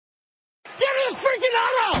freaking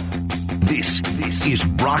auto! This is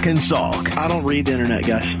Brock and Salk. I don't read the internet,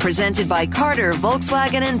 guys. Presented by Carter,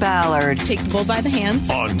 Volkswagen, and Ballard. Take the bull by the hands.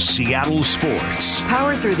 On Seattle Sports.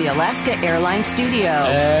 Powered through the Alaska Airlines Studio.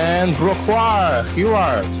 And Brooke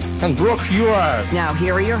Huard. And Brooke Huard. Now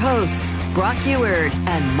here are your hosts, Brock Huard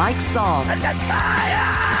and Mike Salk.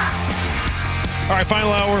 All right,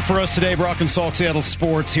 final hour for us today. Brock and Salk, Seattle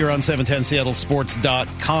Sports, here on 710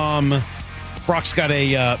 seattlesports.com. Brock's got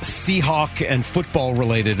a Seahawk and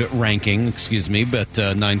football-related ranking, but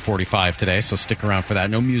 9:45 today, so stick around for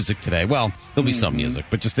that. No music today. Well, there'll be some music,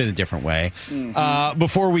 but just in a different way.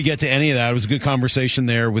 Before we get to any of that, it was a good conversation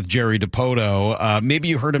there with Jerry DiPoto. Maybe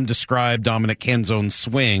you heard him describe Dominic Canzone's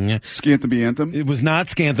swing. Scanthaby Anthem? It was not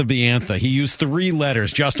Scanthaby Anthem. He used 3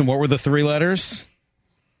 letters. Justin, what were the 3 letters?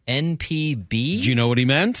 NPB? Do you know what he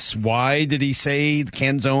meant? Why did he say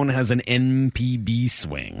Canzone has an NPB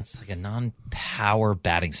swing? It's like a non-power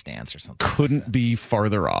batting stance or something. Couldn't be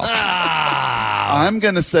farther off. I'm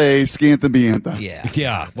going to say Scanthaby Anthem.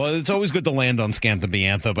 Yeah. Well, it's always good to land on Scanthaby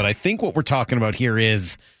Anthem, but I think what we're talking about here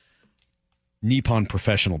is Nippon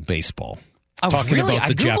Professional Baseball. Oh, talking really? about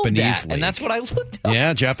the Japanese league. And that's what I looked up.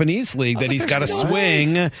 Yeah, Japanese league, that he's got a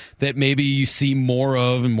swing that maybe you see more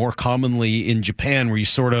of and more commonly in Japan, where you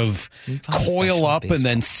sort of coil up and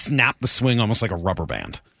then snap the swing almost like a rubber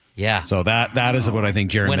band. Yeah. So that is what I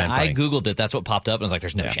think Jerry meant. When I Googled it, that's what popped up, and I was like,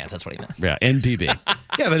 there's no chance that's what he meant. Yeah, NPB.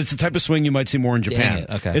 Yeah, that it's the type of swing you might see more in Japan.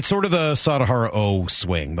 Okay. It's sort of the Sadahara O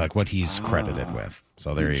swing, like what he's credited with.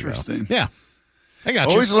 So there you go. Interesting. Yeah. I got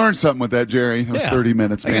you. Always learn something with that, Jerry. Those 30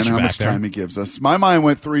 minutes, man. How much time he gives us. My mind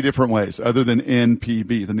went 3 different ways, other than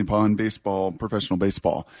NPB, the Nippon Baseball, Professional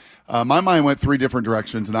Baseball. My mind went 3 different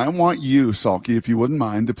directions, and I want you, Salky, if you wouldn't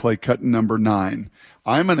mind, to play cut number 9.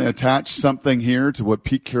 I'm going to attach something here to what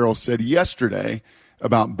Pete Carroll said yesterday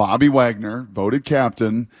about Bobby Wagner, voted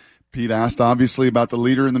captain. Pete asked, obviously, about the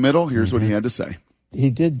leader in the middle. Here's what he had to say. He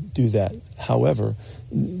did do that. However,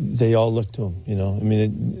 they all looked to him,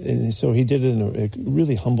 and so he did it in a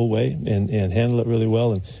really humble way and handled it really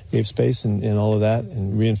well and gave space and all of that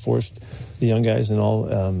and reinforced the young guys and all.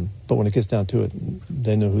 But when it gets down to it,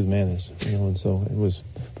 they know who the man is, and so it was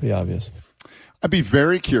pretty obvious. I'd be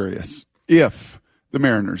very curious if the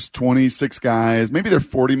Mariners, 26 guys, maybe their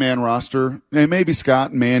 40-man roster, and maybe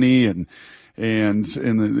Scott and Manny and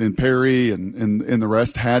Perry and the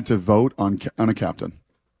rest had to vote on a captain.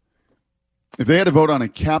 If they had to vote on a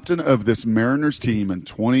captain of this Mariners team in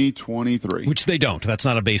 2023. Which they don't. That's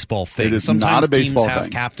not a baseball thing. It is Sometimes not a baseball teams have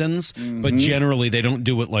thing. captains, but generally they don't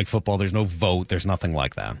do it like football. There's no vote. There's nothing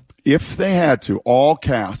like that. If they had to all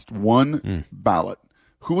cast one ballot,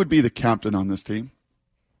 who would be the captain on this team?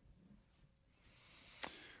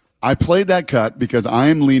 I played that cut because I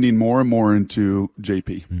am leaning more and more into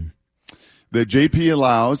JP. That JP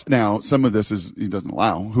allows, now some of this he doesn't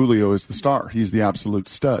allow. Julio is the star. He's the absolute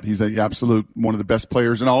stud. He's the absolute one of the best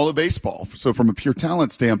players in all of baseball. So from a pure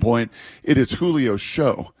talent standpoint, it is Julio's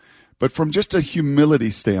show. But from just a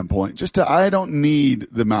humility standpoint, I don't need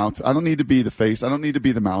the mouth. I don't need to be the face. I don't need to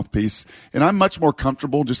be the mouthpiece. And I'm much more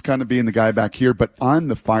comfortable just kind of being the guy back here, but I'm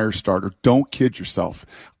the fire starter. Don't kid yourself.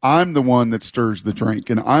 I'm the one that stirs the drink.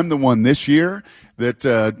 And I'm the one this year that,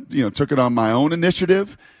 took it on my own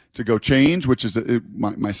initiative to go change, which is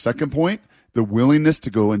my second point. The willingness to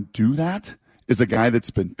go and do that is a guy that's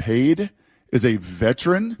been paid, is a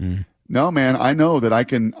veteran. No, man, I know that I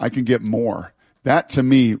can get more. That, to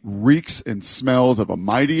me, reeks and smells of a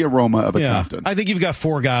mighty aroma of a captain. I think you've got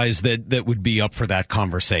 4 guys that would be up for that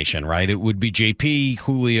conversation, right? It would be JP,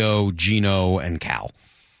 Julio, Gino, and Cal.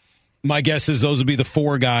 My guess is those would be the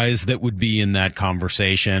 4 guys that would be in that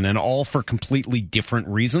conversation, and all for completely different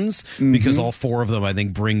reasons, because all 4 of them, I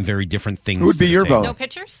think, bring very different things Who would be your vote? No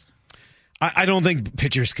pitchers? I don't think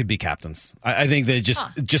pitchers could be captains. I think they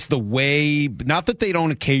just the way, not that they don't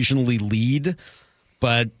occasionally lead,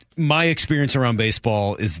 but my experience around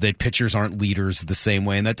baseball is that pitchers aren't leaders the same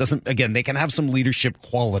way, and that doesn't, again, they can have some leadership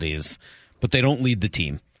qualities, but they don't lead the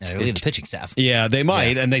team. Yeah, they lead the pitching staff. Yeah, they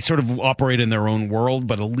might, and they sort of operate in their own world,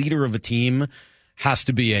 but a leader of a team has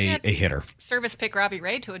to be a hitter. Service pick Robbie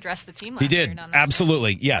Ray to address the team last He year. did,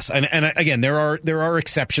 absolutely, yes. And again, there are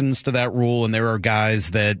exceptions to that rule, and there are guys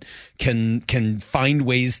that can find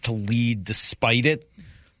ways to lead despite it,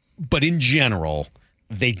 but in general,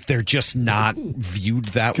 they're just not viewed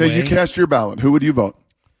that way. Okay, you cast your ballot. Who would you vote?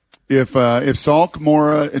 If Salk,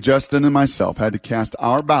 Mora, Justin, and myself had to cast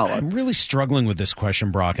our ballot, I'm really struggling with this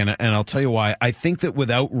question, Brock, and I'll tell you why. I think that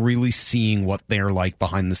without really seeing what they're like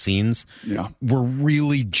behind the scenes, we're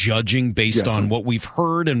really judging based on what we've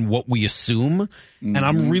heard and what we assume, and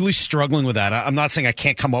I'm really struggling with that. I'm not saying I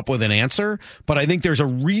can't come up with an answer, but I think there's a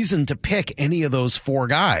reason to pick any of those four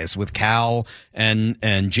guys with Cal and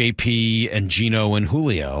JP and Gino and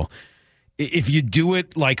Julio. If you do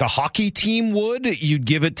it like a hockey team would, you'd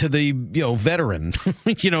give it to the veteran.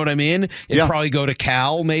 You know what I mean? You'd probably go to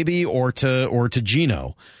Cal maybe or to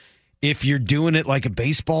Gino. If you're doing it like a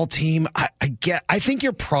baseball team, I think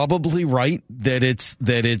you're probably right that it's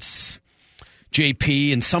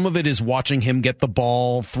JP, and some of it is watching him get the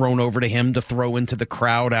ball thrown over to him to throw into the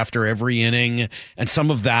crowd after every inning, and some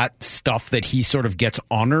of that stuff that he sort of gets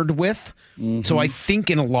honored with. So I think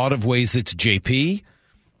in a lot of ways it's JP.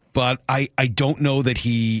 But I don't know that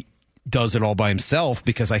he does it all by himself,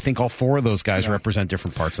 because I think all four of those guys represent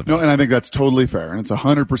different parts of it. No, and I think that's totally fair. And it's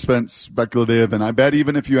 100% speculative. And I bet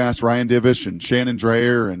even if you asked Ryan Divish and Shannon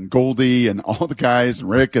Dreyer and Goldie and all the guys and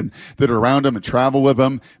Rick and that are around him and travel with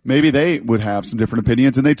them, maybe they would have some different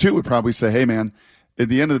opinions. And they too would probably say, hey, man, at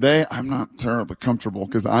the end of the day, I'm not terribly comfortable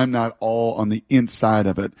because I'm not all on the inside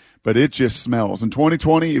of it, but it just smells. In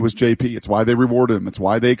 2020, it was JP. It's why they rewarded him. It's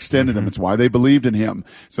why they extended him. It's why they believed in him.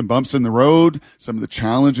 Some bumps in the road, some of the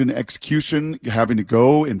challenge and execution, having to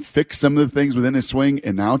go and fix some of the things within his swing,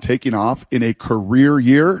 and now taking off in a career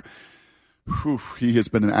year. Whew, he has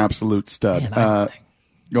been an absolute stud. Man,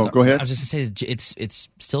 go ahead. I was just going to say, it's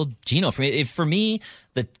still Gino. For me,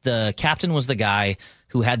 the captain was the guy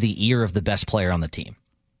who had the ear of the best player on the team.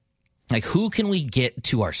 Like, who can we get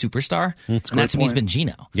to our superstar? And that to me has been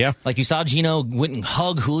Gino. Yeah. Like, you saw Gino went and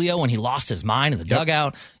hug Julio when he lost his mind in the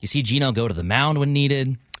dugout. You see Gino go to the mound when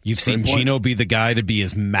needed. You've seen Gino be the guy to be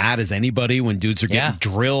as mad as anybody when dudes are getting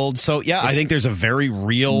drilled. So, I think there's a very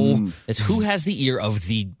real... It's who has the ear of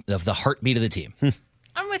the heartbeat of the team.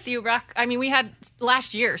 I'm with you, Rock. I mean, we had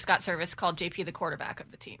last year Scott Service called JP the quarterback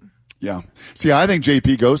of the team. Yeah. See, I think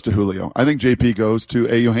JP goes to Julio. I think JP goes to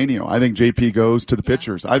Eugenio. I think JP goes to the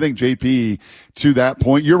pitchers. I think JP, to that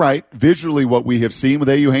point, you're right. Visually, what we have seen with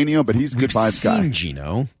Eugenio, but he's a good vibes guy. We've seen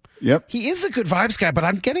Gino. Yep. He is a good vibes guy, but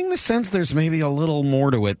I'm getting the sense there's maybe a little more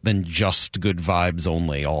to it than just good vibes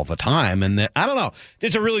only all the time. And I don't know.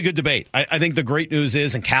 It's a really good debate. I think the great news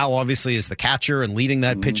is, and Cal obviously is the catcher and leading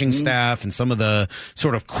that pitching staff, and some of the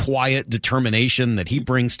sort of quiet determination that he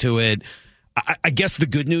brings to it. I guess the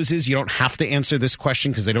good news is you don't have to answer this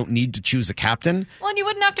question because they don't need to choose a captain. Well, and you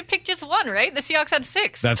wouldn't have to pick just one, right? The Seahawks had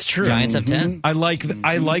 6. That's true. Giants have 10. I like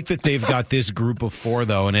that they've got this group of 4,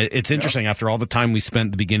 though, and it's interesting. After all the time we spent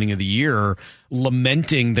at the beginning of the year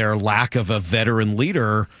lamenting their lack of a veteran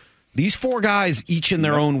leader, these 4 guys, each in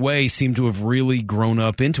their own way, seem to have really grown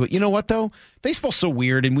up into it. You know what, though? Baseball's so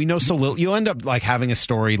weird, and we know so little. You'll end up like having a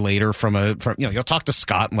story later from you'll talk to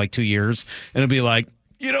Scott in like 2 years, and it'll be like,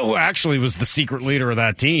 you know who actually was the secret leader of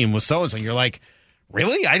that team was so-and-so. You're like,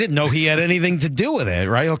 really? I didn't know he had anything to do with it,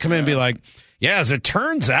 right? He'll come in and be like, yeah, as it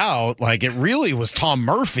turns out, like, it really was Tom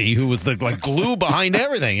Murphy who was the glue behind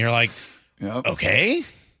everything. You're like, okay.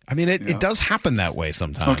 I mean, it does happen that way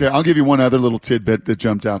sometimes. Okay, I'll give you one other little tidbit that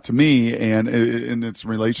jumped out to me, and it's in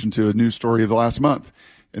relation to a news story of the last month,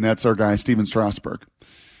 and that's our guy, Steven Strasburg.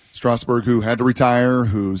 Strasburg, who had to retire,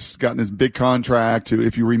 who's gotten his big contract, who,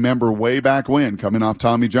 if you remember way back when, coming off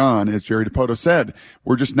Tommy John, as Jerry DiPoto said,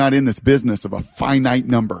 we're just not in this business of a finite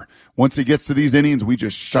number. Once he gets to these innings, we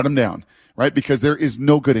just shut him down, right? Because there is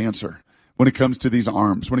no good answer when it comes to these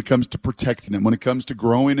arms, when it comes to protecting them, when it comes to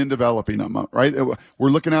growing and developing them, right? We're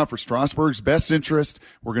looking out for Strasburg's best interest.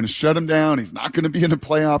 We're going to shut him down. He's not going to be in a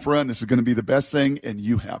playoff run. This is going to be the best thing, and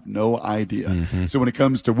you have no idea. So when it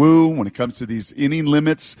comes to Woo, when it comes to these inning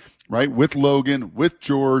limits, right, with Logan, with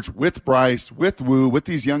George, with Bryce, with Woo, with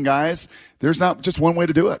these young guys, there's not just one way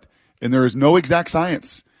to do it. And there is no exact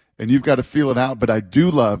science. And you've got to feel it out. But I do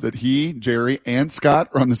love that he, Jerry, and Scott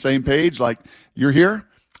are on the same page. Like, you're here.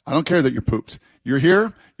 I don't care that you're pooped. You're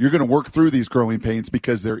here. You're going to work through these growing pains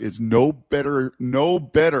because there is no better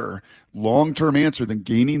long-term answer than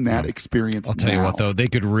gaining that experience. I'll tell you what, though, they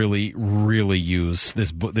could really, really use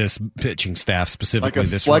this pitching staff, specifically like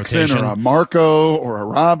this Flexen rotation. Or a Marco or a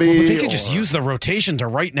Robbie. Well, but they could just use the rotation to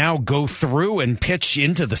right now go through and pitch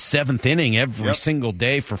into the 7th inning every single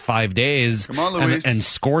day for 5 days. Come on, Luis. And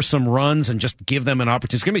score some runs and just give them an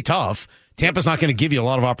opportunity. It's going to be tough. Tampa's not going to give you a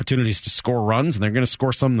lot of opportunities to score runs, and they're going to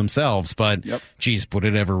score some themselves. But, geez, would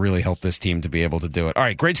it ever really help this team to be able to do it? All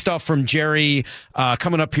right, great stuff from Jerry.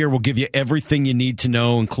 Coming up here, we'll give you everything you need to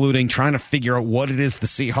know, including trying to figure out what it is the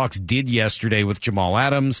Seahawks did yesterday with Jamal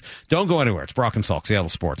Adams. Don't go anywhere. It's Brock and Salk, Seattle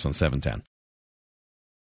Sports on 710.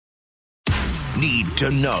 Need to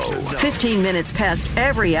know. 15 minutes past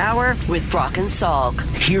every hour with Brock and Salk.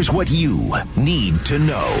 Here's what you need to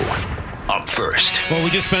know. Up first. Well, we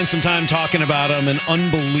just spent some time talking about him. An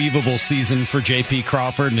unbelievable season for J.P.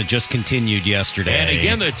 Crawford, and it just continued yesterday. And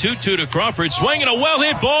again, the 2-2 to Crawford, swinging a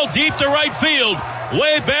well-hit ball deep to right field.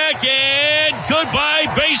 Way back, and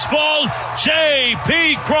goodbye, baseball.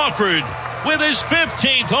 J.P. Crawford with his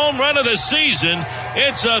 15th home run of the season.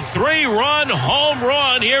 It's a 3-run home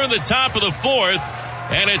run here in the top of the fourth,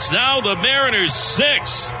 and it's now the Mariners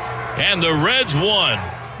 6 and the Reds 1.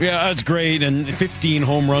 Yeah, that's great. And 15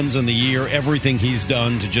 home runs in the year, everything he's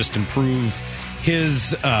done to just improve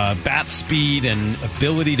his bat speed and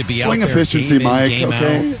ability to be swing out there. Efficiency, game in, Mike. game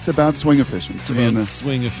Okay, out. it's about swing efficiency. It's about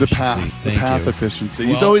swing efficiency. The path efficiency.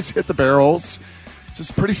 Well, he's always hit the barrels. It's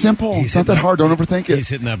just pretty simple. It's not that hard. Don't overthink it. He's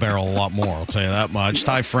hitting that barrel a lot more, I'll tell you that much.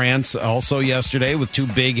 Ty France also yesterday with 2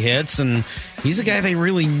 big hits, and he's a guy they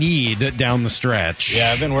really need down the stretch. Yeah,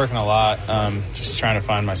 I've been working a lot, just trying to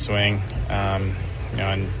find my swing.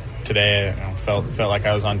 And today I felt like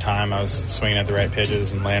I was on time. I was swinging at the right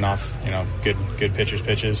pitches and laying off, good pitchers'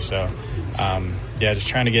 pitches. So, just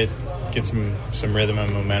trying to get some rhythm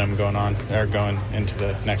and momentum going into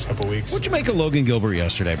the next couple weeks. What'd you make of Logan Gilbert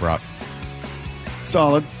yesterday, Brock?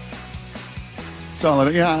 Solid.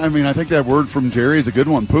 Yeah, I mean, I think that word from Jerry is a good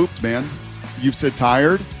one. Pooped, man. You've said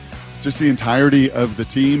tired. Just the entirety of the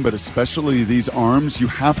team, but especially these arms, you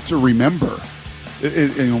have to remember.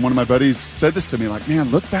 One of my buddies said this to me, like,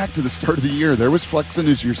 man, look back to the start of the year. There was Flexen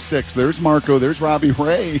as your 6. There's Marco. There's Robbie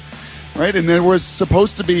Ray, right? And there was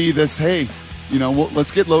supposed to be this, hey,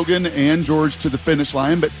 let's get Logan and George to the finish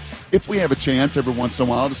line. But if we have a chance every once in a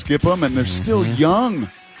while to skip them, and they're still young.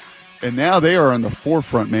 And now they are on the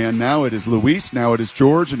forefront, man. Now it is Luis, now it is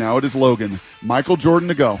George, and now it is Logan. Michael Jordan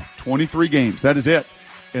to go. 23 games. That is it.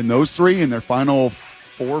 And those 3 in their final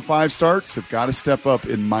 4 or 5 starts have got to step up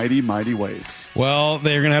in mighty, mighty ways. Well,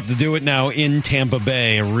 they're going to have to do it now in Tampa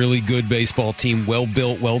Bay, a really good baseball team,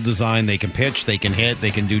 well-built, well-designed. They can pitch, they can hit,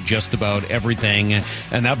 they can do just about everything.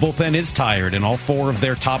 And that bullpen is tired, and all 4 of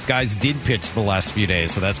their top guys did pitch the last few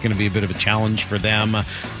days, so that's going to be a bit of a challenge for them.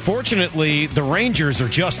 Fortunately, the Rangers are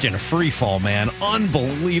just in a free fall, man.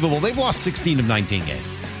 Unbelievable. They've lost 16 of 19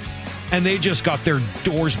 games. And they just got their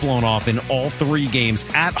doors blown off in all 3 games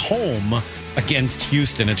at home against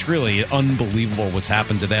Houston. It's really unbelievable what's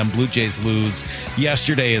happened to them. Blue Jays lose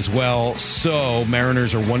yesterday as well. So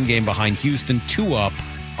Mariners are 1 game behind Houston, 2 up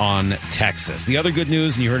on Texas. The other good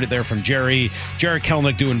news, and you heard it there from Jerry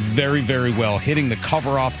Kelenic doing very, very well, hitting the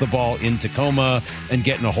cover off the ball in Tacoma and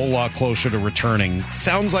getting a whole lot closer to returning.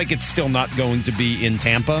 Sounds like it's still not going to be in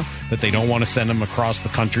Tampa, that they don't want to send him across the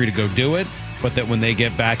country to go do it, but that when they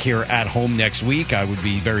get back here at home next week, I would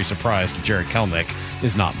be very surprised if Jerry Kelenic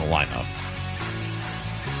is not in the lineup.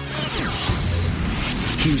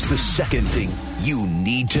 Here's the second thing you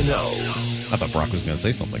need to know. I thought Brock was going to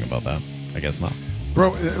say something about that. I guess not.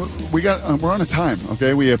 Bro, we're on a time,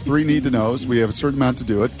 okay? We have 3 need to knows. We have a certain amount to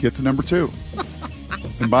do it. Get to number 2.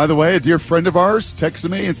 And by the way, a dear friend of ours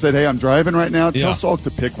texted me and said, hey, I'm driving right now. Tell Salk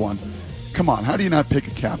to pick one. Come on, how do you not pick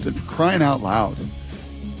a captain? For crying out loud.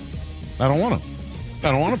 I don't want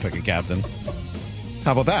to pick a captain.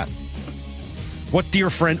 How about that? What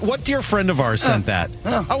dear friend of ours sent that?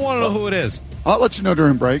 I want to know who it is. I'll let you know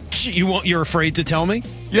during break. You're afraid to tell me?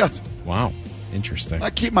 Yes. Wow. Interesting.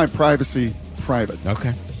 I keep my privacy private.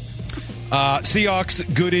 Okay. Seahawks,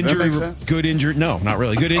 good injury. No, not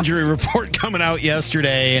really. Good injury report coming out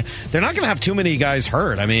yesterday. They're not going to have too many guys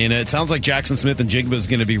hurt. I mean, it sounds like Jackson Smith and Jigba is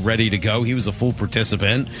going to be ready to go. He was a full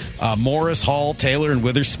participant. Morris, Hall, Taylor, and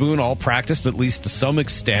Witherspoon all practiced at least to some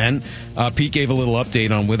extent. Pete gave a little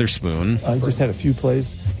update on Witherspoon. I just had a few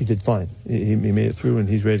plays. He did fine. He made it through, and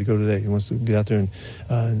he's ready to go today. He wants to get out there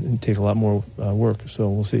and take a lot more work. So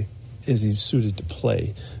we'll see. Is he suited to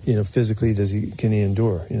play? Physically, can he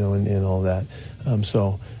endure? And all that. And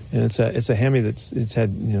it's a hammy it's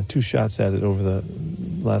had 2 shots at it over the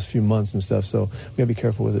last few months and stuff. So we got to be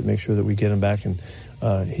careful with it. Make sure that we get him back and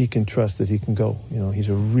he can trust that he can go. He's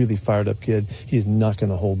a really fired up kid. He's not going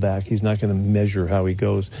to hold back. He's not going to measure how he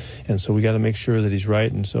goes. And so we got to make sure that he's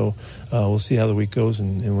right. And so we'll see how the week goes,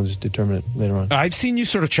 and we'll just determine it later on. I've seen you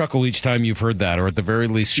sort of chuckle each time you've heard that, or at the very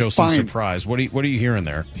least show some surprise. What are you hearing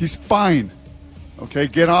there? He's fine. Okay,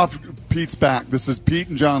 get off Pete's back. This is Pete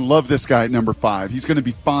and John love this guy at number 5. He's going to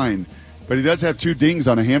be fine. but he does have 2 dings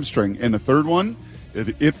on a hamstring. And the third one,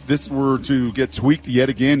 if this were to get tweaked yet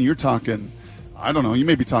again, you're talking, I don't know, you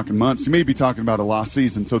may be talking months. You may be talking about a lost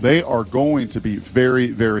season. So they are going to be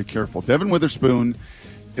very, very careful. Devin Witherspoon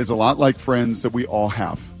is a lot like friends that we all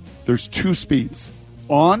have. There's 2 speeds,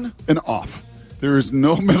 on and off. There is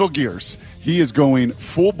no middle gears. He is going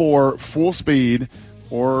full bore, full speed,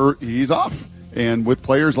 or he's off. And with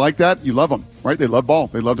players like that, you love them, right? They love ball.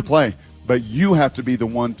 They love to play. But you have to be the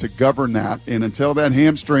one to govern that. And until that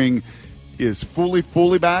hamstring is fully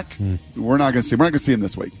back, we're not going to see him. We're not going to see him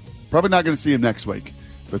this week. Probably not going to see him next week.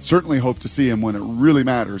 But certainly hope to see him when it really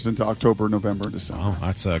matters into October, November, and December. Oh,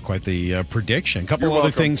 that's quite the prediction. A couple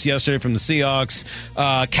other things yesterday from the Seahawks.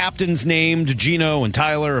 Captains named Gino and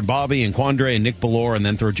Tyler and Bobby and Quandre and Nick Bellore, and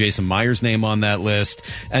then throw Jason Meyer's name on that list.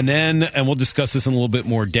 And then, and we'll discuss this in a little bit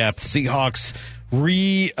more depth, Seahawks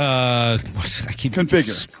I keep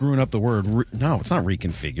configure. Screwing up the word. No, it's not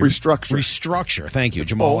reconfigure. Restructure. Thank you,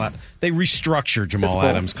 Jamal. They restructured Jamal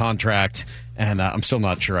Adams' contract, and I'm still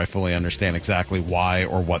not sure I fully understand exactly why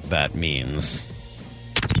or what that means.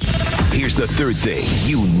 Here's the third thing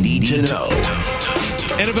you need to know.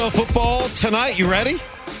 NFL football tonight. You ready?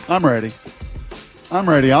 I'm ready.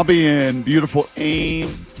 I'll be in beautiful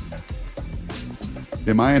Ames.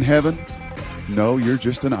 Am I in heaven? No, you're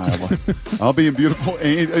just in Iowa. I'll be in beautiful.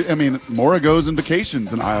 I mean, Maura goes on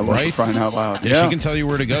vacations in Iowa. Right? For crying out loud. Yeah, she can tell you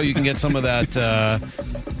where to go. You can get some of that,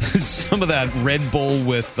 Red Bull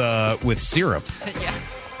with syrup. Yeah.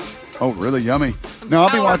 Oh, really yummy. No,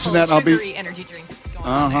 I'll be watching that. I'll be energy drink.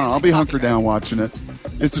 I'll be hunkered down watching it.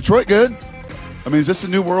 Is Detroit good? I mean, is this a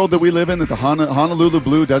new world that we live in? That the Honolulu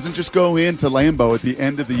Blue doesn't just go into Lambeau at the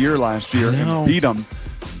end of the year last year and beat them.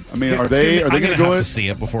 I mean, are they going to have to see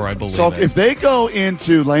it before I believe it? So if they go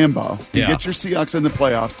into Lambeau, you get your Seahawks in the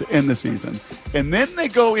playoffs to end the season, and then they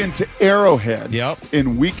go into Arrowhead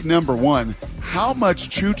in week number 1, how much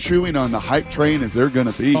chewing on the hype train is there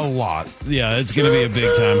going to be? A lot. Yeah, it's going to be a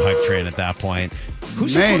big-time hype train at that point.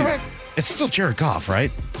 Who's the quarterback? It's still Jared Goff,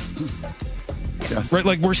 right? Yes. Right,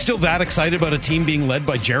 like we're still that excited about a team being led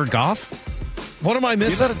by Jared Goff? What am I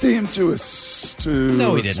missing? He led a team to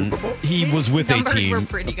No, he didn't. He was with a team. Numbers were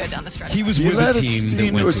pretty good down the stretch. He was with a team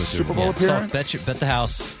that went to a Super Bowl appearance. Bet the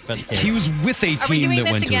house. Bet the he was with a team that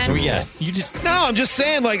went to a Super Bowl. Yeah, you just. No, I'm just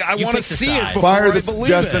saying. Like I want to see it before fire I believe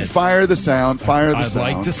Justin, it. fire the sound. Fire the I'd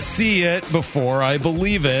sound. like to see it before I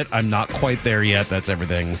believe it. I'm not quite there yet. That's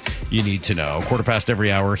everything you need to know. 15:15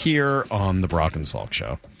 every hour here on the Brock and Salk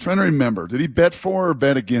Show. Trying to remember, did he bet for or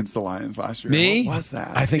bet against the Lions last year? Me? What was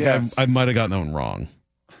that? I think I might have gotten that one wrong.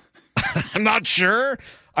 I'm not sure.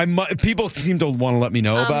 People seem to want to let me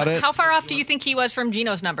know about it. How far off do you think he was from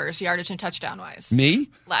Gino's numbers, yardage and touchdown wise? Me?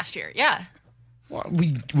 Last year, yeah. Well,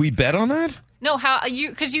 we bet on that? No,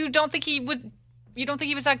 because you don't think he would. You don't think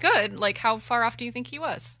he was that good. Like, how far off do you think he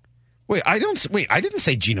was? I didn't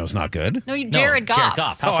say Gino's not good. No, Jared Goff. Jared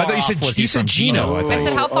Goff. I thought you said Gino. I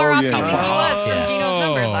said, how far off do you think he was from Gino's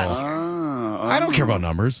numbers last year? I don't care about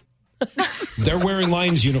numbers. They're wearing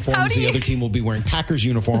Lions uniforms. The other team will be wearing Packers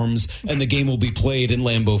uniforms, and the game will be played in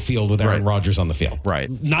Lambeau Field with Aaron Rodgers on the field. Right.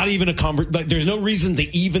 Not even a there's no reason to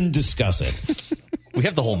even discuss it. We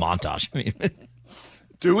have the whole montage. I mean,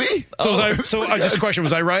 do we? So just a question: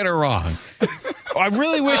 was I right or wrong? I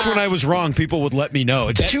really wish when I was wrong, people would let me know.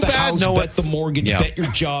 It's too bad. House, bet the mortgage, bet your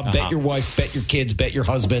job, bet your wife, bet your kids, bet your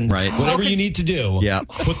husband. Right. Whatever you need to do. Yeah.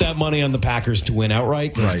 Put that money on the Packers to win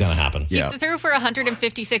outright because it's going to happen. He threw for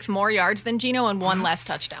 156 more yards than Gino and one less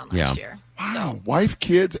touchdown last year. Wow. Wife,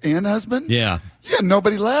 kids, and husband? Yeah. You had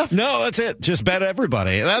nobody left. No, that's it. Just bet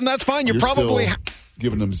everybody. And that's fine. You're probably still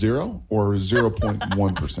giving them 0 or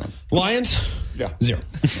 0.1%. Lions? Yeah. 0.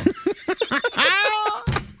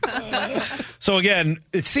 So again,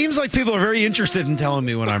 it seems like people are very interested in telling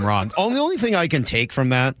me when I'm wrong. The only thing I can take from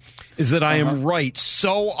that is that I am right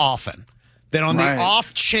so often that on the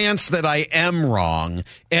off chance that I am wrong,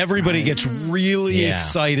 everybody gets really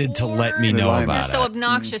excited to let me know about it. You're so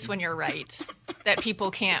obnoxious when you're right that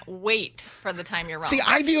people can't wait for the time you're wrong. See,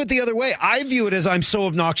 I view it the other way. I view it as I'm so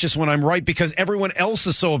obnoxious when I'm right because everyone else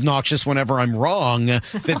is so obnoxious whenever I'm wrong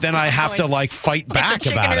that then I have to fight back about it. It's a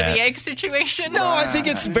chicken or the egg situation? No, I think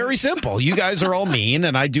it's very simple. You guys are all mean,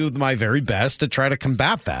 and I do my very best to try to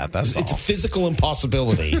combat that. That's all. It's a physical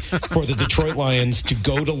impossibility for the Detroit Lions to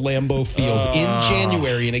go to Lambeau Field in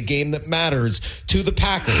January in a game that matters to the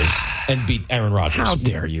Packers and beat Aaron Rodgers. How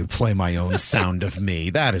dare you play my own sound of me?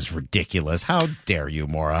 That is ridiculous. How dare you,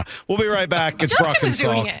 Maura? We'll be right back. It's Brock and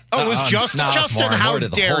Salk. Oh, it was Justin. No, Justin, Maura. how Maura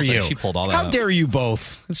did the dare whole thing. you? She pulled all that How out. dare you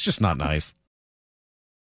both? It's just not nice.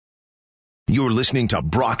 You're listening to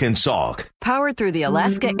Brock and Salk Powered through the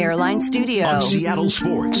Alaska Airlines studio. on Seattle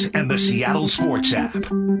Sports and the Seattle Sports app. A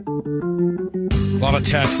lot of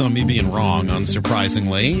texts on me being wrong,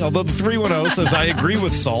 unsurprisingly. Although the 310 says, I agree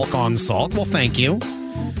with Salk on Salk. Well, thank you.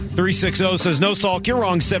 360 says, no, Salk, you're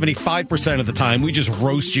wrong 75% of the time. We just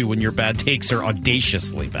roast you when your bad takes are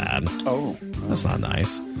audaciously bad. Oh. That's not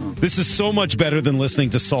nice. This is so much better than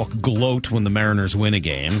listening to Salk gloat when the Mariners win a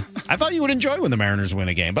game. I thought you would enjoy when the Mariners win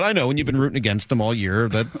a game, but I know when you've been rooting against them all year,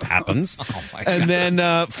 that happens. And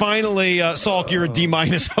then finally, Salk, you're a D-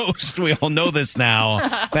 host. We all know this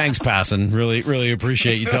now. Thanks, Passon. Really, really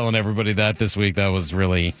appreciate you telling everybody that this week. That was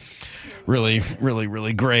really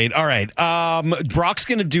great. All right. Brock's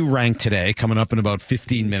going to do rank today, coming up in about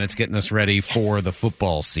 15 minutes, getting us ready for the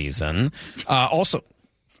football season. Also,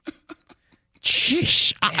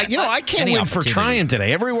 sheesh, I can't win for trying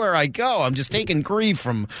today. Everywhere I go, I'm just taking grief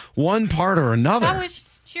from one part or another. I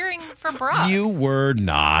was cheering for Brock. You were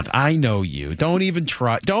not. I know you. Don't even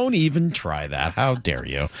try that. How dare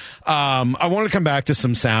you? I want to come back to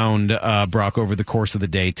some sound, Brock, over the course of the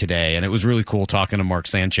day today, and it was really cool talking to Mark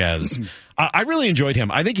Sanchez. I really enjoyed him.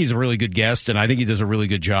 I think he's a really good guest, and I think he does a really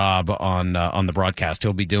good job on the broadcast.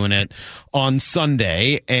 He'll be doing it on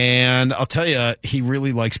Sunday, and I'll tell you, he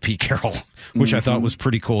really likes Pete Carroll, which I thought was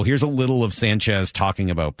pretty cool. Here's a little of Sanchez talking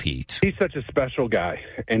about Pete. He's such a special guy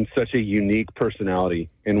and such a unique personality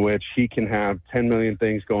in which he can have 10 million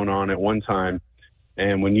things going on at one time,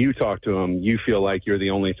 and when you talk to him, you feel like you're the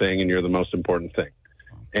only thing and you're the most important thing.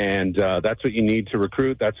 And that's what you need to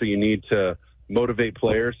recruit. That's what you need to motivate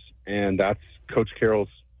players. And that's Coach Carroll's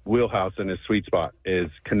wheelhouse and his sweet spot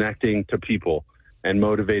is connecting to people and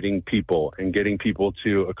motivating people and getting people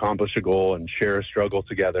to accomplish a goal and share a struggle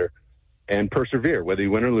together and persevere. Whether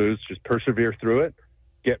you win or lose, just persevere through it,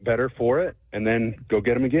 get better for it, and then go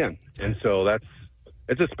get them again. And so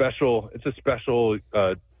it's a special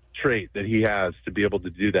trait that he has to be able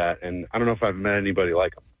to do that. And I don't know if I've met anybody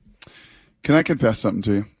like him. Can I confess something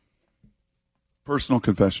to you? Personal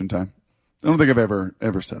confession time. I don't think I've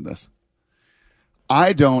ever said this.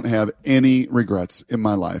 I don't have any regrets in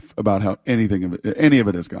my life about how any of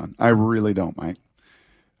it has gone. I really don't, Mike.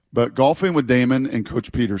 But golfing with Damon and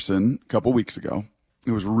Coach Peterson a couple weeks ago,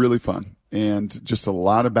 it was really fun and just a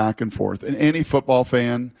lot of back and forth. And any football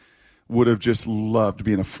fan would have just loved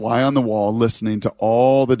being a fly on the wall, listening to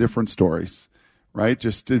all the different stories. Right?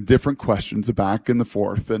 Just different questions back and the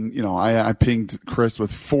forth. And, I pinged Chris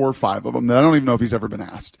with 4 or 5 of them that I don't even know if he's ever been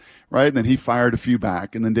asked. Right? And then he fired a few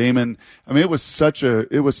back. And then Damon, it was such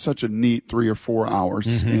a neat 3 or 4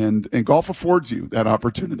 hours. Mm-hmm. And golf affords you that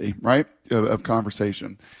opportunity, right? Of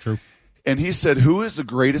conversation. True. And he said, who is the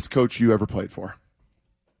greatest coach you ever played for?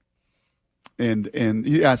 And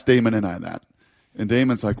he asked Damon and I that. And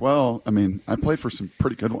Damon's like, well, I played for some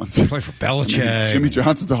pretty good ones. I played for Belichick. Jimmy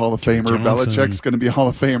Johnson's a Hall of Famer. Belichick's going to be a Hall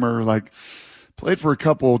of Famer. Played for a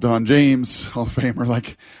couple. Don James, Hall of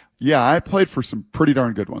Famer. Yeah, I played for some pretty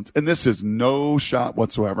darn good ones. And this is no shot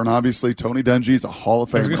whatsoever. And obviously, Tony Dungy's a Hall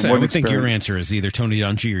of Famer. I was going to say, I would think your answer is either Tony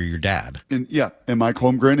Dungy or your dad. And Mike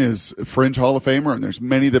Holmgren is a fringe Hall of Famer, and there's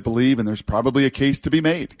many that believe, and there's probably a case to be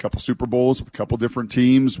made. A couple Super Bowls with a couple different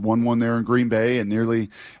teams, one there in Green Bay and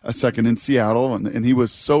nearly a second in Seattle. And he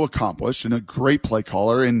was so accomplished and a great play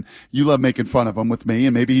caller, and you love making fun of him with me,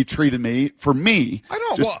 and maybe he treated me, for me.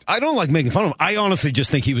 I don't like making fun of him. I honestly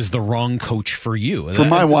just think he was the wrong coach for you. For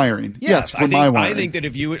my wiring. Yes, for my wiring. I think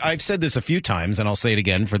that I've said this a few times, and I'll say it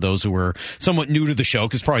again for those who are somewhat new to the show,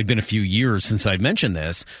 because it's probably been a few years since I've mentioned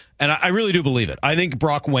this, and I really do believe it. I think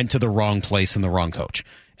Brock went to the wrong place and the wrong coach.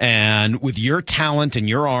 And with your talent and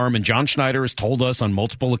your arm, and John Schneider has told us on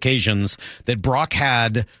multiple occasions that Brock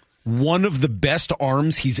had one of the best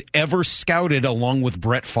arms he's ever scouted along with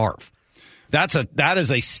Brett Favre. That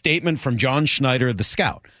is a statement from John Schneider, the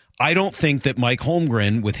scout. I don't think that Mike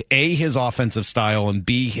Holmgren, with A, his offensive style, and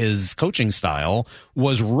B, his coaching style,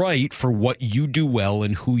 was right for what you do well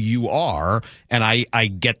and who you are. And I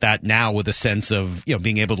get that now with a sense of,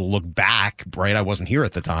 being able to look back, right? I wasn't here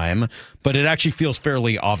at the time, but it actually feels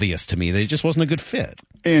fairly obvious to me that it just wasn't a good fit.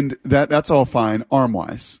 And that's all fine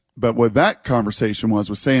arm-wise. But what that conversation was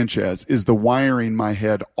with Sanchez is the wiring my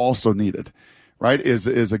head also needed. Right, is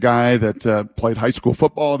a guy that played high school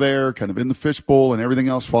football there, kind of in the fishbowl and everything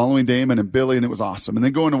else, following Damon and Billy, and it was awesome. And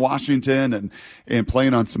then going to Washington and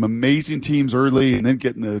playing on some amazing teams early, and then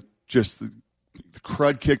getting the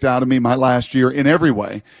crud kicked out of me my last year in every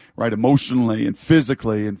way, right, emotionally and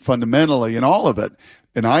physically and fundamentally and all of it.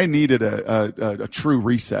 And I needed a true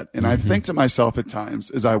reset. And I think to myself at times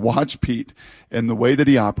as I watch Pete and the way that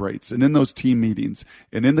he operates and in those team meetings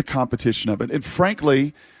and in the competition of it, and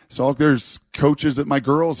frankly, So there's coaches that my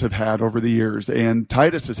girls have had over the years and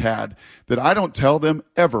Titus has had that I don't tell them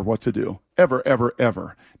ever what to do. Ever, ever,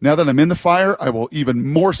 ever. Now that I'm in the fire, I will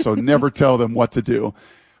even more so never tell them what to do.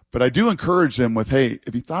 But I do encourage them with, hey,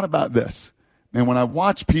 if you thought about this, and when I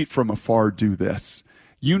watch Pete from afar do this,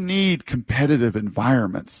 you need competitive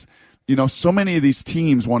environments. You know, so many of these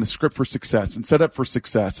teams want to script for success and set up for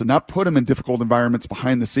success and not put them in difficult environments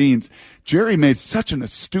behind the scenes. Jerry made such an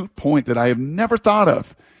astute point that I have never thought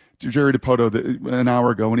of to Jerry DiPoto an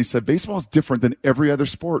hour ago when he said baseball is different than every other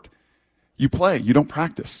sport. You play, you don't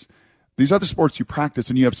practice. These other sports you practice,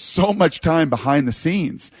 and you have so much time behind the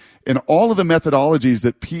scenes. And all of the methodologies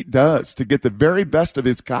that Pete does to get the very best of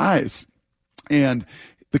his guys and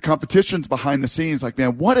the competitions behind the scenes, like,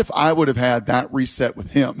 man, what if I would have had that reset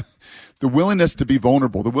with him? The willingness to be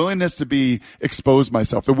vulnerable, the willingness to be expose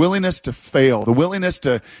myself, the willingness to fail, the willingness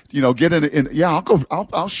to, get in. Yeah,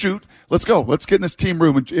 I'll shoot. Let's go. Let's get in this team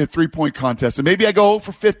room and 3-point contest. And maybe I go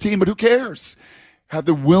for 15, but who cares? Have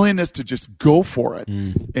the willingness to just go for it.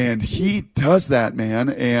 And he does that, man.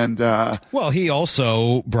 And, well, he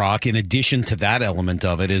also, Brock, in addition to that element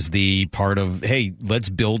of it, is the part of, hey, let's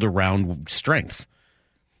build around strengths.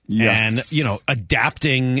 Yes. And,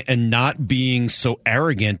 adapting and not being so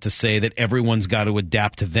arrogant to say that everyone's got to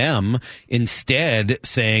adapt to them. Instead,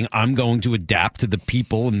 saying, I'm going to adapt to the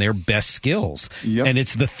people and their best skills. Yep. And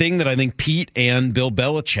it's the thing that I think Pete and Bill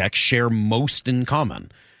Belichick share most in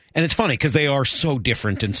common. And it's funny because they are so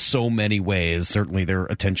different in so many ways. Certainly their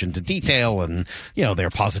attention to detail and, their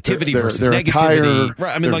positivity versus negativity. Attire,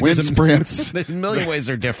 right. I mean, their wind sprints. There's a million ways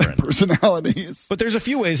they're different. Personalities. But there's a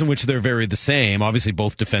few ways in which they're very the same. Obviously,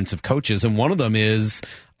 both defensive coaches. And one of them is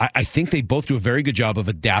I think they both do a very good job of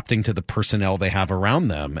adapting to the personnel they have around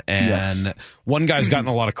them. And one guy's gotten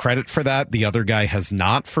a lot of credit for that. The other guy has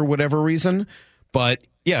not for whatever reason. But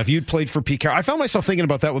yeah, if you'd played for Pete Carroll, I found myself thinking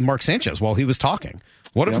about that with Mark Sanchez while he was talking.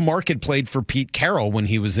 What if Mark had played for Pete Carroll when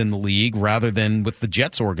he was in the league rather than with the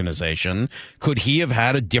Jets organization? Could he have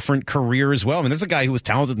had a different career as well? I mean, this is a guy who was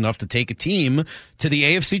talented enough to take a team to the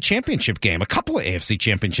AFC Championship game, a couple of AFC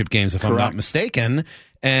Championship games, if I'm not mistaken.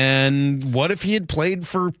 And what if he had played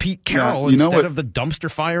for Pete Carroll instead of the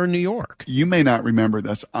dumpster fire in New York? You may not remember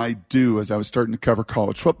this. I do, as I was starting to cover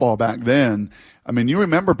college football back then. I mean, you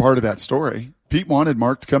remember part of that story. Pete wanted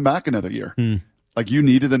Mark to come back another year. Like, you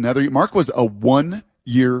needed another year. Mark was a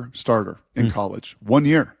one-year starter in college. 1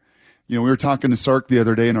 year. We were talking to Sark the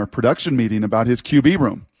other day in our production meeting about his QB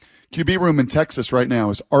room. QB room in Texas right now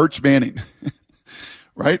is Arch Manning,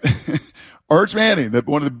 right? Arch Manning,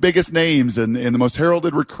 one of the biggest names and the most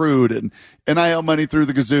heralded recruit, and NIL money through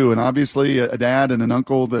the kazoo, and obviously a dad and an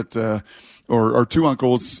uncle that or two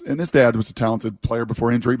uncles, and his dad was a talented player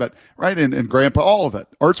before injury, but right, and grandpa, all of it.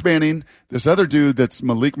 Arch Manning, this other dude that's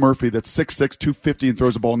Malik Murphy, that's 6'6", 250, and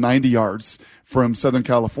throws a ball 90 yards from Southern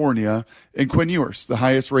California, and Quinn Ewers, the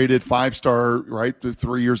highest-rated 5-star, right,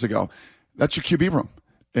 3 years ago. That's your QB room.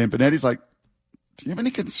 And Benetti's like, do you have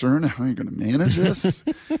any concern how you're going to manage this?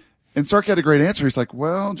 And Sark had a great answer. He's like,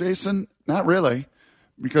 well, Jason, not really,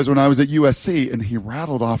 because when I was at USC, and he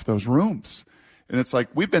rattled off those rooms. And it's like,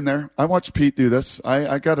 we've been there. I watched Pete do this.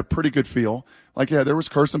 I got a pretty good feel. Like, yeah, there was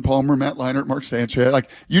Carson Palmer, Matt Leinart, Mark Sanchez. Like,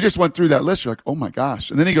 you just went through that list. You're like, oh, my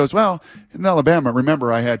gosh. And then he goes, well, in Alabama,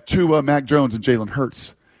 remember, I had Tua, Mac Jones, and Jalen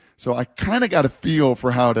Hurts. So I kind of got a feel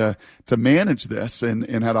for how to manage this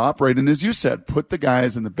and how to operate. And as you said, put the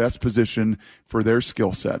guys in the best position for their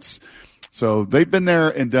skill sets. So they've been there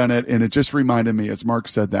and done it. And it just reminded me, as Mark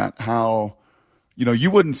said that, how,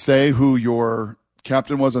 you wouldn't say who your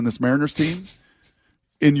captain was on this Mariners team.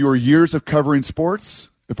 In your years of covering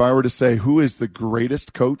sports, if I were to say who is the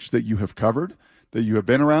greatest coach that you have covered, that you have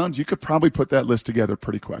been around, you could probably put that list together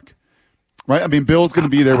pretty quick. Right? I mean, Bill's going to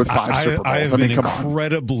be there with 5 Super Bowls. I have been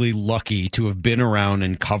incredibly lucky to have been around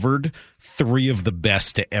and covered 3 of the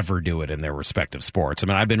best to ever do it in their respective sports. I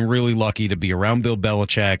mean, I've been really lucky to be around Bill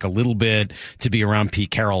Belichick a little bit, to be around Pete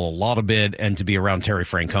Carroll a lot of bit, and to be around Terry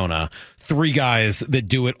Francona. 3 guys that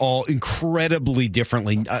do it all incredibly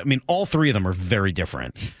differently. I mean, all 3 of them are very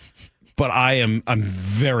different. But I'm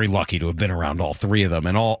very lucky to have been around all 3 of them,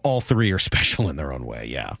 and all 3 are special in their own way,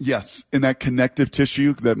 yeah. Yes, and that connective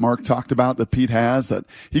tissue that Mark talked about that Pete has, that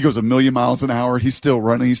he goes a million miles an hour, he's still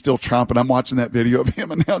running, he's still chomping. I'm watching that video of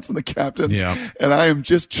him announcing the captains, and I am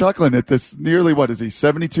just chuckling at this nearly, what is he,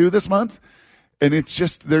 72 this month? And it's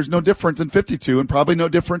just, there's no difference in 52 and probably no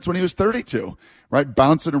difference when he was 32, right?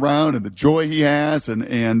 Bouncing around and the joy he has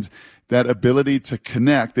and that ability to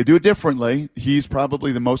connect. They do it differently. He's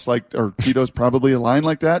probably the most like, or Tito's probably aligned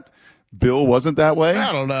like that. Bill wasn't that way?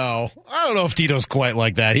 I don't know if Tito's quite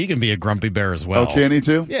like that. He can be a grumpy bear as well. Oh, can he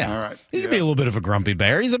too? Yeah. All right. He can be a little bit of a grumpy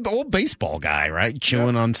bear. He's an old baseball guy, right?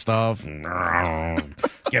 Chewing on stuff.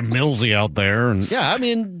 Get Millsy out there. And yeah, I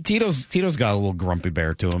mean, Tito's got a little grumpy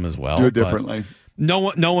bear to him as well. Do it differently. No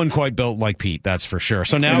one quite built like Pete, that's for sure.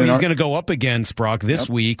 So now he's going to go up against, Brock, this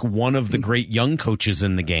week, one of the great young coaches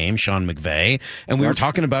in the game, Sean McVay. And we were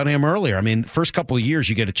talking about him earlier. I mean, first couple of years,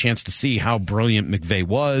 you get a chance to see how brilliant McVay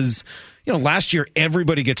was. You know, last year,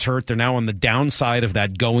 everybody gets hurt. They're now on the downside of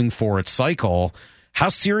that going for it cycle. How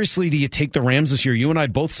seriously do you take the Rams this year? You and I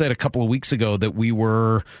both said a couple of weeks ago that we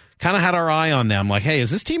were kind of had our eye on them. Like, hey,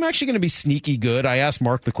 is this team actually going to be sneaky good? I asked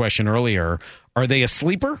Mark the question earlier. Are they a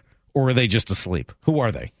sleeper? Or are they just asleep? Who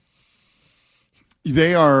are they?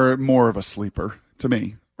 They are more of a sleeper to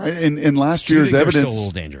me, right? In last year's evidence, they're still a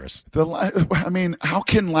little dangerous. I mean, how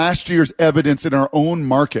can last year's evidence in our own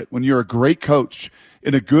market, when you're a great coach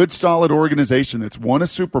in a good, solid organization that's won a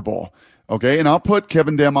Super Bowl, okay? And I'll put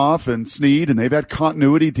Kevin Demoff and Snead, and they've had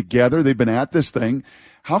continuity together. They've been at this thing.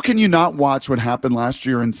 How can you not watch what happened last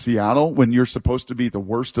year in Seattle when you're supposed to be the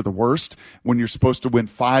worst of the worst, when you're supposed to win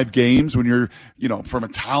 5 games, when you're, from a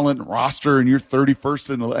talent roster and you're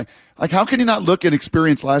 31st in the like, how can you not look at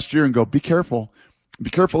experience last year and go, be careful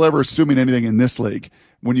ever assuming anything in this league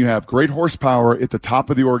when you have great horsepower at the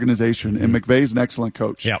top of the organization and McVay's an excellent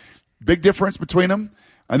coach. Yep. Big difference between them.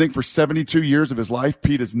 I think for 72 years of his life,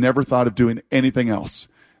 Pete has never thought of doing anything else.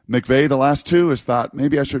 McVay, the last 2, has thought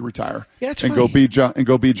maybe I should retire go be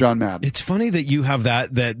John Madden. It's funny that you have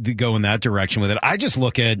that go in that direction with it. I just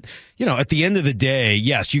look at, at the end of the day,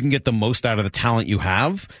 yes, you can get the most out of the talent you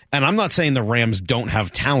have. And I'm not saying the Rams don't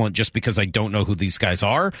have talent just because I don't know who these guys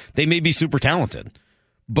are. They may be super talented,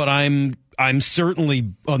 but I'm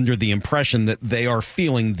certainly under the impression that they are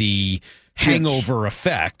feeling the hangover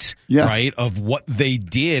effect, right, of what they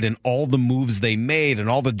did and all the moves they made and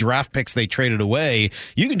all the draft picks they traded away.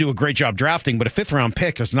 You can do a great job drafting, but a 5th-round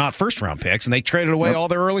pick is not first-round picks, and they traded away all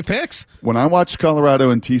their early picks. When I watched Colorado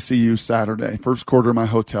and TCU Saturday, first quarter in my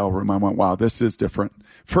hotel room, I went, wow, this is different.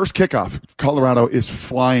 First kickoff, Colorado is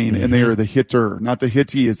flying, and they are the hitter, not the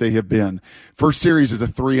hitty as they have been. First series is a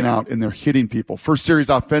 3-and-out, and they're hitting people. First series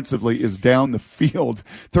offensively is down the field.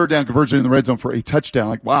 3rd down conversion in the red zone for a touchdown.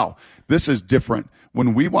 Like, wow, this is different.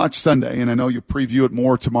 When we watch Sunday, and I know you'll preview it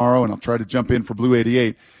more tomorrow, and I'll try to jump in for Blue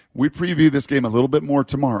 88, we preview this game a little bit more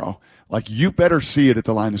tomorrow. Like, you better see it at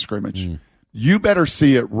the line of scrimmage. You better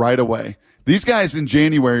see it right away. These guys in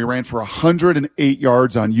January ran for 108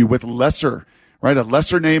 yards on you with lesser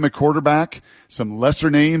name at quarterback, some lesser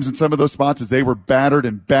names in some of those spots as they were battered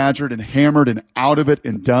and badgered and hammered and out of it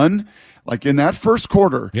and done. Like in that first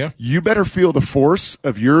quarter, you better feel the force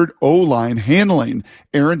of your O-line handling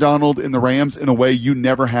Aaron Donald and the Rams in a way you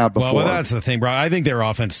never have before. Well, that's the thing, bro. I think their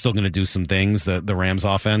offense is still going to do some things, the Rams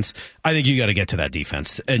offense. I think you got to get to that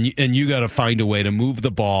defense, and you got to find a way to move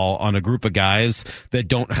the ball on a group of guys that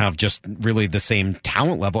don't have just really the same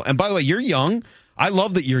talent level. And by the way, you're young. I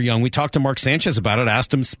love that you're young. We talked to Mark Sanchez about it,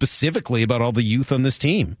 asked him specifically about all the youth on this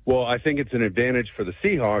team. Well, I think it's an advantage for the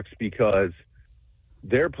Seahawks because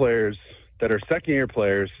their players that are second-year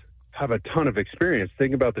players have a ton of experience.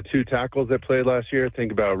 Think about the 2 tackles that played last year.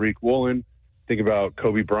 Think about Reek Woolen. Think about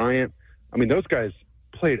Kobe Bryant. I mean, those guys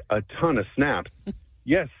played a ton of snaps.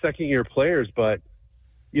 Yes, second-year players, but,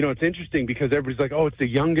 it's interesting because everybody's like, oh, it's the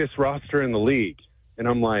youngest roster in the league. And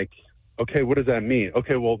I'm like, okay, what does that mean?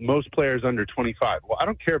 Okay, well, most players under 25. Well, I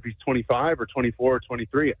don't care if he's 25 or 24 or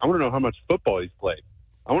 23. I want to know how much football he's played.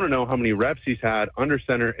 I want to know how many reps he's had under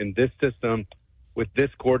center in this system with this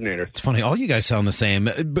coordinator. It's funny. All you guys sound the same.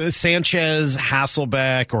 Sanchez,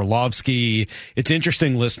 Hasselbeck, Orlovsky. It's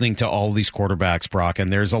interesting listening to all these quarterbacks, Brock,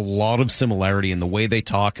 and there's a lot of similarity in the way they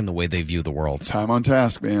talk and the way they view the world. Time on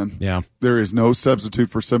task, man. Yeah. There is no substitute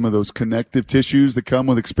for some of those connective tissues that come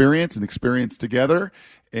with experience and experience together,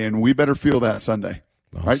 and we better feel that Sunday.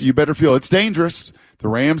 Right? You better feel it's dangerous. The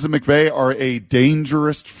Rams and McVay are a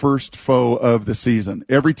dangerous first foe of the season.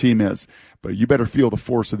 Every team is. But you better feel the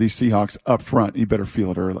force of these Seahawks up front. You better feel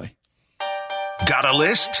it early. Got a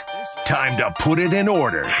list? Time to put it in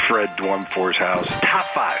order. Fred Dwumfor's house.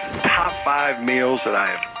 Top 5 meals that I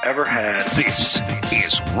have ever had. This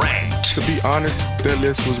is Ranked. To be honest, that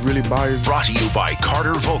list was really biased. Brought to you by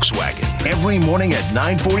Carter Volkswagen. Every morning at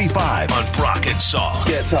 9:45 on Brock and Saul.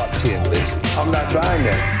 Yeah, top 10 list. I'm not buying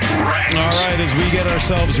that. Ranked. All right, as we get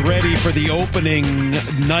ourselves ready for the opening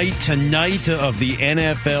night tonight of the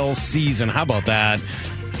NFL season. How about that?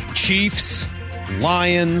 Chiefs,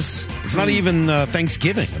 Lions. It's not even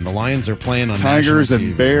Thanksgiving, and the Lions are playing on Tigers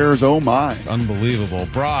and Bears. Oh my, unbelievable!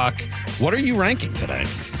 Brock, what are you ranking today?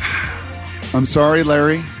 I'm sorry,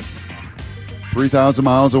 Larry. 3,000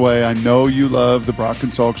 miles away. I know you love the Brock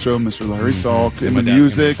and Salk show, Mr. Larry Salk, and the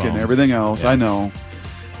music and everything else. Yeah.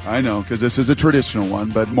 I know, because this is a traditional one.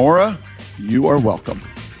 But Maura, you are welcome.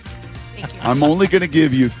 Thank you. I'm only going to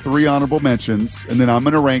give you 3 honorable mentions, and then I'm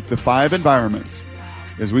going to rank the 5 environments.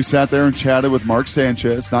 As we sat there and chatted with Mark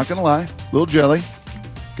Sanchez, not going to lie, a little jelly,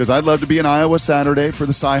 because I'd love to be in Iowa Saturday for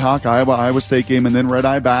the Cyhawk Iowa State game, and then red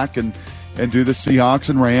eye back and do the Seahawks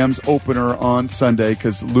and Rams opener on Sunday,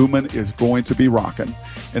 because Lumen is going to be rocking.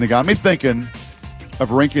 And it got me thinking of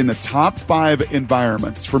ranking the top 5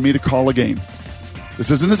 environments for me to call a game. This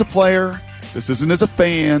isn't as a player. This isn't as a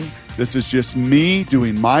fan. This is just me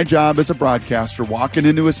doing my job as a broadcaster, walking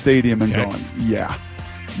into a stadium and going, yeah,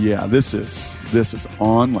 this is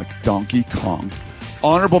on like Donkey Kong.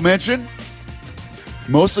 Honorable mention,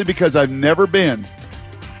 mostly because I've never been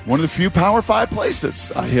one of the few Power 5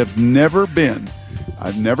 places. I've never been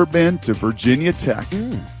to Virginia Tech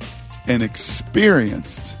and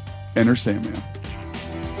experienced Enter Sandman.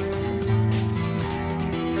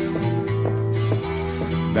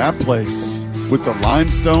 That place with the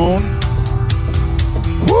limestone,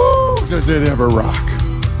 woo, does it ever rock.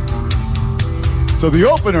 So the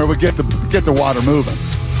opener would get the water moving.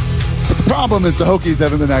 But the problem is the Hokies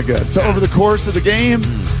haven't been that good. So over the course of the game,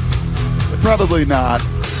 probably not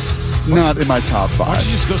in my top 5. Why don't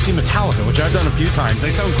you just go see Metallica, which I've done a few times.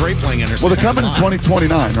 They sound great playing Enter Sandman. Well, they're coming in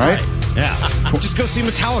 2029, right? Yeah. Just go see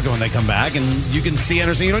Metallica when they come back, and you can see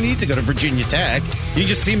Enter Sandman. You don't need to go to Virginia Tech. You can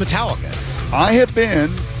just see Metallica. I have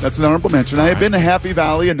been, that's an honorable mention, I have been to Happy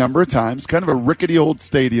Valley a number of times. Kind of a rickety old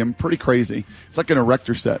stadium, pretty crazy. It's like an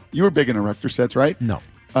erector set. You were big in erector sets, right? No.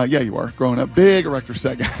 Yeah, you are. Growing up, big erector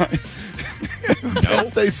set guy. Penn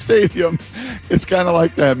State Stadium, it's kind of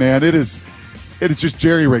like that, man. It is just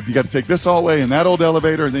jerry-rigged. You got to take this all the way in that old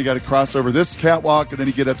elevator, and then you got to cross over this catwalk, and then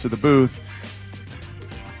you get up to the booth.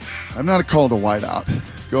 I'm not called a whiteout.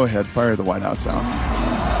 Go ahead, fire the whiteout sounds.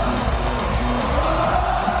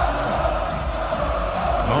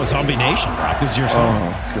 Oh, Zombie Nation, Brock. This is your song.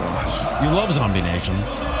 Oh, gosh. You love Zombie Nation.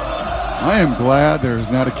 I am glad there is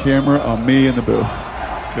not a camera on me in the booth,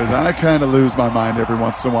 because I kind of lose my mind every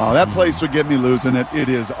once in a while. That place would get me losing it. It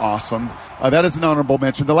is awesome. That is an honorable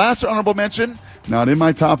mention. The last honorable mention, not in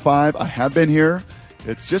my top 5. I have been here.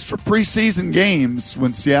 It's just for preseason games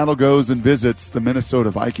when Seattle goes and visits the Minnesota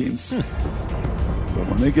Vikings. But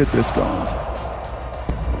when they get this going,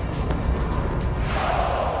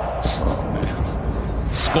 oh,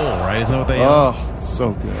 man. Skull, right? Isn't that what they Oh,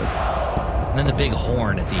 so good. And then the big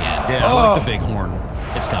horn at the end. Yeah, I like the big horn.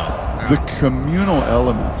 It's coming. The communal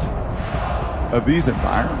element of these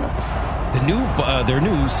environments. Their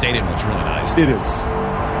new stadium looks really nice. It is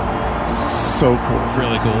so cool.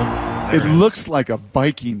 Really cool. It looks like a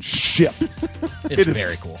Viking ship. It's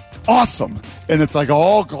very cool. Awesome. And it's like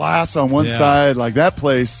all glass on one side. Like that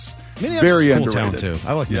place, very underrated. underrated. Town, too.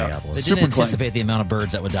 I like Minneapolis. They didn't anticipate the amount of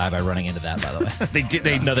birds that would die by running into that, by the way. They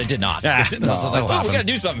did. No, they did not. Yeah. We got to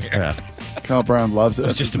do something here. Yeah. Kyle Brown loves it. I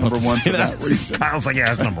was just number about to one say for that reason. Kyle's like,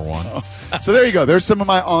 it's number 1. So there you go. There's some of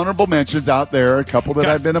my honorable mentions out there, a couple that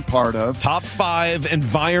I've been a part of. Top 5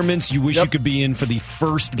 environments you wish you could be in for the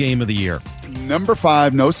first game of the year. Number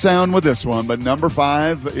 5, no sound with this one, but number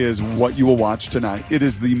 5 is what you will watch tonight. It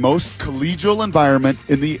is the most collegial environment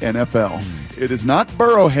in the NFL. It is not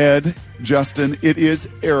Burrowhead, Justin. It is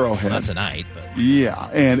Arrowhead. Well, that's tonight. But. Yeah,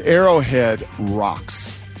 and Arrowhead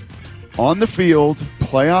rocks. On the field,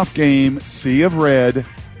 playoff game, sea of red,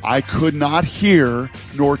 I could not hear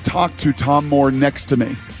nor talk to Tom Moore next to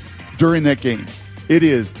me during that game. It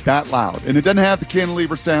is that loud. And it doesn't have the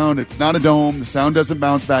cantilever sound. It's not a dome. The sound doesn't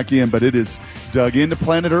bounce back in, but it is dug into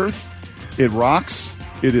planet Earth. It rocks.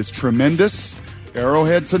 It is tremendous.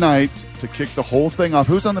 Arrowhead tonight to kick the whole thing off.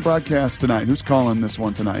 Who's on the broadcast tonight? Who's calling this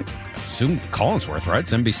one tonight? I assume Collinsworth, right?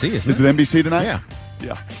 It's NBC, isn't it? Is it NBC tonight? Yeah.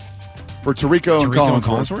 Yeah. For Tirico and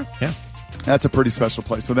Collinsworth. Yeah. That's a pretty special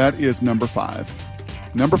place. So that is number 5.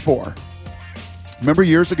 Number 4. Remember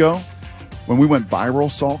years ago when we went viral,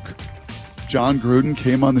 Salk? John Gruden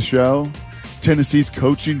came on the show. Tennessee's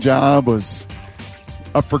coaching job was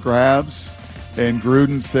up for grabs. And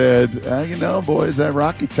Gruden said, you know, boys, that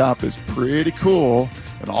Rocky Top is pretty cool.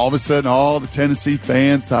 And all of a sudden, all the Tennessee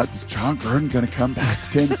fans thought, is John Gruden going to come back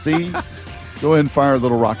to Tennessee? Go ahead and fire a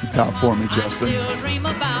little Rocky Top for me, Justin.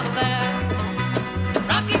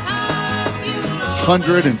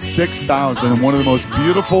 106,000 and one of the most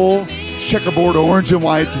beautiful checkerboard orange and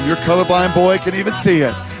whites, and your colorblind boy can even see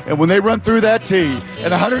it. And when they run through that tee,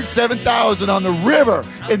 and 107,000 on the river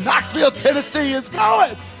in Knoxville, Tennessee is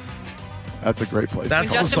going. That's a great place. When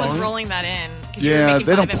Justin was rolling that in, because yeah, you were making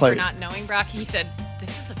they fun don't of him play for not knowing Brock, he said,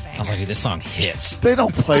 "This is a banger." was like, dude, this song hits. They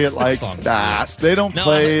don't play it like song that. hits. They don't No,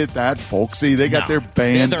 play it that folksy. They got their They have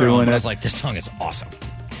band their own, doing but it. I was like, this song is awesome.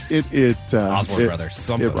 Osborne Brothers.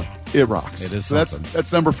 It rocks. It is So something.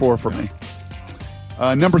 that's number 4 for me.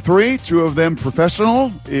 Number 3, 2 of them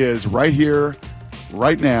professional, is right here,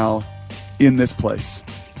 right now, in this place.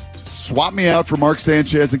 Swap me out for Mark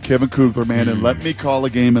Sanchez and Kevin Kugler, man, and let me call a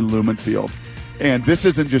game in Lumen Field. And this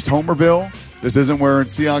isn't just Homerville. This isn't wearing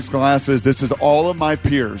Seahawks glasses. This is all of my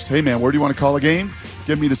peers. Hey, man, where do you want to call a game?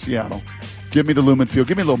 Give me to Seattle. Give me to Lumen Field.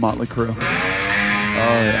 Give me a little Motley Crue. Oh,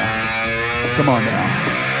 yeah. Come on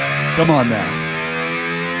now. Come on now.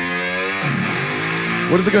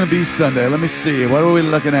 What is it going to be Sunday? Let me see. What are we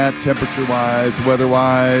looking at temperature-wise,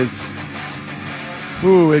 weather-wise?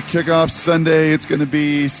 Ooh, at kickoff Sunday, it's going to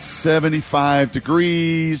be 75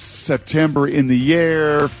 degrees, September in the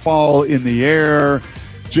air, fall in the air,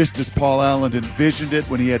 just as Paul Allen envisioned it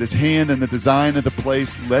when he had his hand in the design of the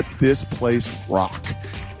place. Let this place rock.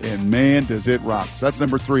 And, man, does it rock. So that's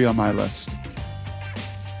number 3 on my list.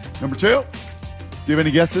 Number 2? Do you have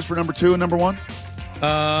any guesses for number 2 and number 1?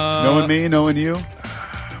 Knowing me, knowing you?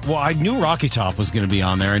 Well, I knew Rocky Top was going to be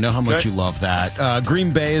on there. I know how much you love that.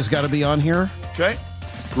 Green Bay has got to be on here. Okay.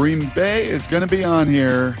 Green Bay is going to be on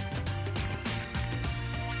here.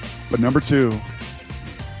 But number 2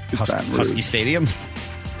 is Baton Rouge. Husky Stadium.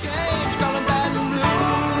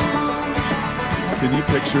 Can you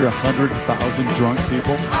picture 100,000 drunk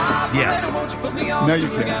people? Yes. No, you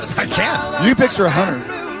can't. I can't. You picture 100.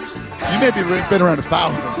 You maybe been around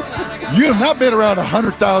 1,000. You have not been around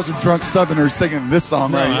 100,000 drunk Southerners singing this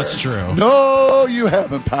song right here. That's true. No, you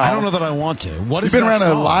haven't, pal. I don't know that I want to. What is You've been that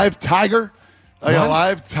around song? a live tiger? Like What? a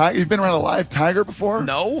live tiger? You've been around a live tiger before?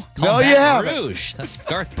 No. No, you Baton haven't. Rouge. That's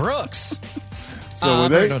Garth Brooks. So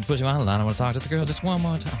when they don't put you on the line, I want to talk to the girl just one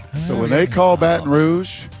more time. So when they call Baton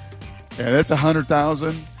Rouge, and it's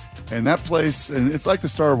 100,000, and that place, and it's like the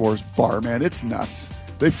Star Wars bar, man. It's nuts.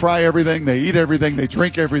 They fry everything, they eat everything, they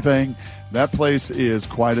drink everything. That place is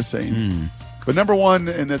quite a scene. But number 1,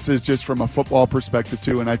 and this is just from a football perspective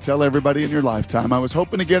too, and I tell everybody in your lifetime, I was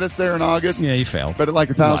hoping to get us there in August. Yeah, you failed. But at like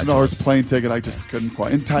You lied to $1,000 us. plane ticket, I just couldn't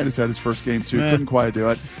quite. And Titus had his first game too, couldn't quite do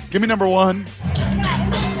it. Give me number 1.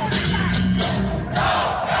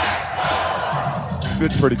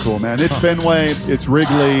 It's pretty cool, man. It's Fenway, it's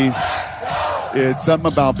Wrigley. It's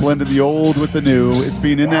something about blending the old with the new. It's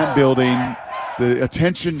being in that building, the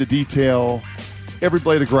attention to detail, every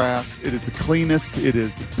blade of grass. It is the cleanest. It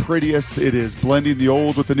is the prettiest. It is blending the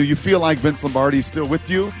old with the new. You feel like Vince Lombardi is still with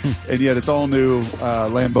you, and yet it's all new.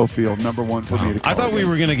 Lambeau Field, number 1 for me. To I call thought we it.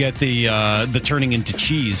 were going to get the turning into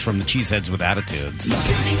cheese from the Cheeseheads with Attitudes.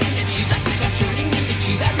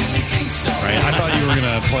 Right? I thought you were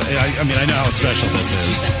going to play. I mean, I know how special this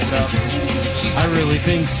is. I really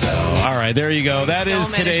think so. All right, there you go. That is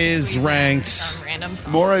today's ranked.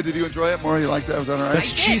 Maura, did you enjoy it? Maura, you liked that? Was that all right?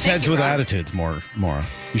 That's Cheeseheads with Attitudes, Maura.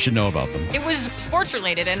 You should know about them. It was sports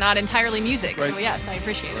related and not entirely music. So yes, I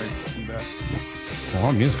appreciate it. It's a lot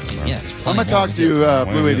of music. Yeah, I'm going to talk to you,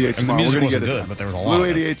 Blue 88 And the tomorrow. music We're gonna wasn't get it good, done. but there was a lot Blue of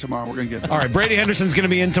it. 88 tomorrow. We're going to get it. All right, Brady Henderson's going to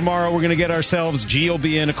be in tomorrow. We're going to get ourselves. G will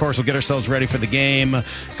be in. Of course, we'll get ourselves ready for the game.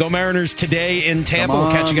 Go Mariners today in Tampa. Come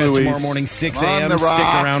We'll catch you guys on, tomorrow Luis. morning, 6 Come on, a.m. The Stick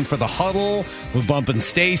Rock. around for the huddle with Bump and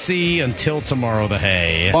Stacy. Until tomorrow, the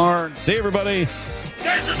hay. Barn. See you, everybody.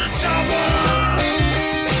 Get to the chopper!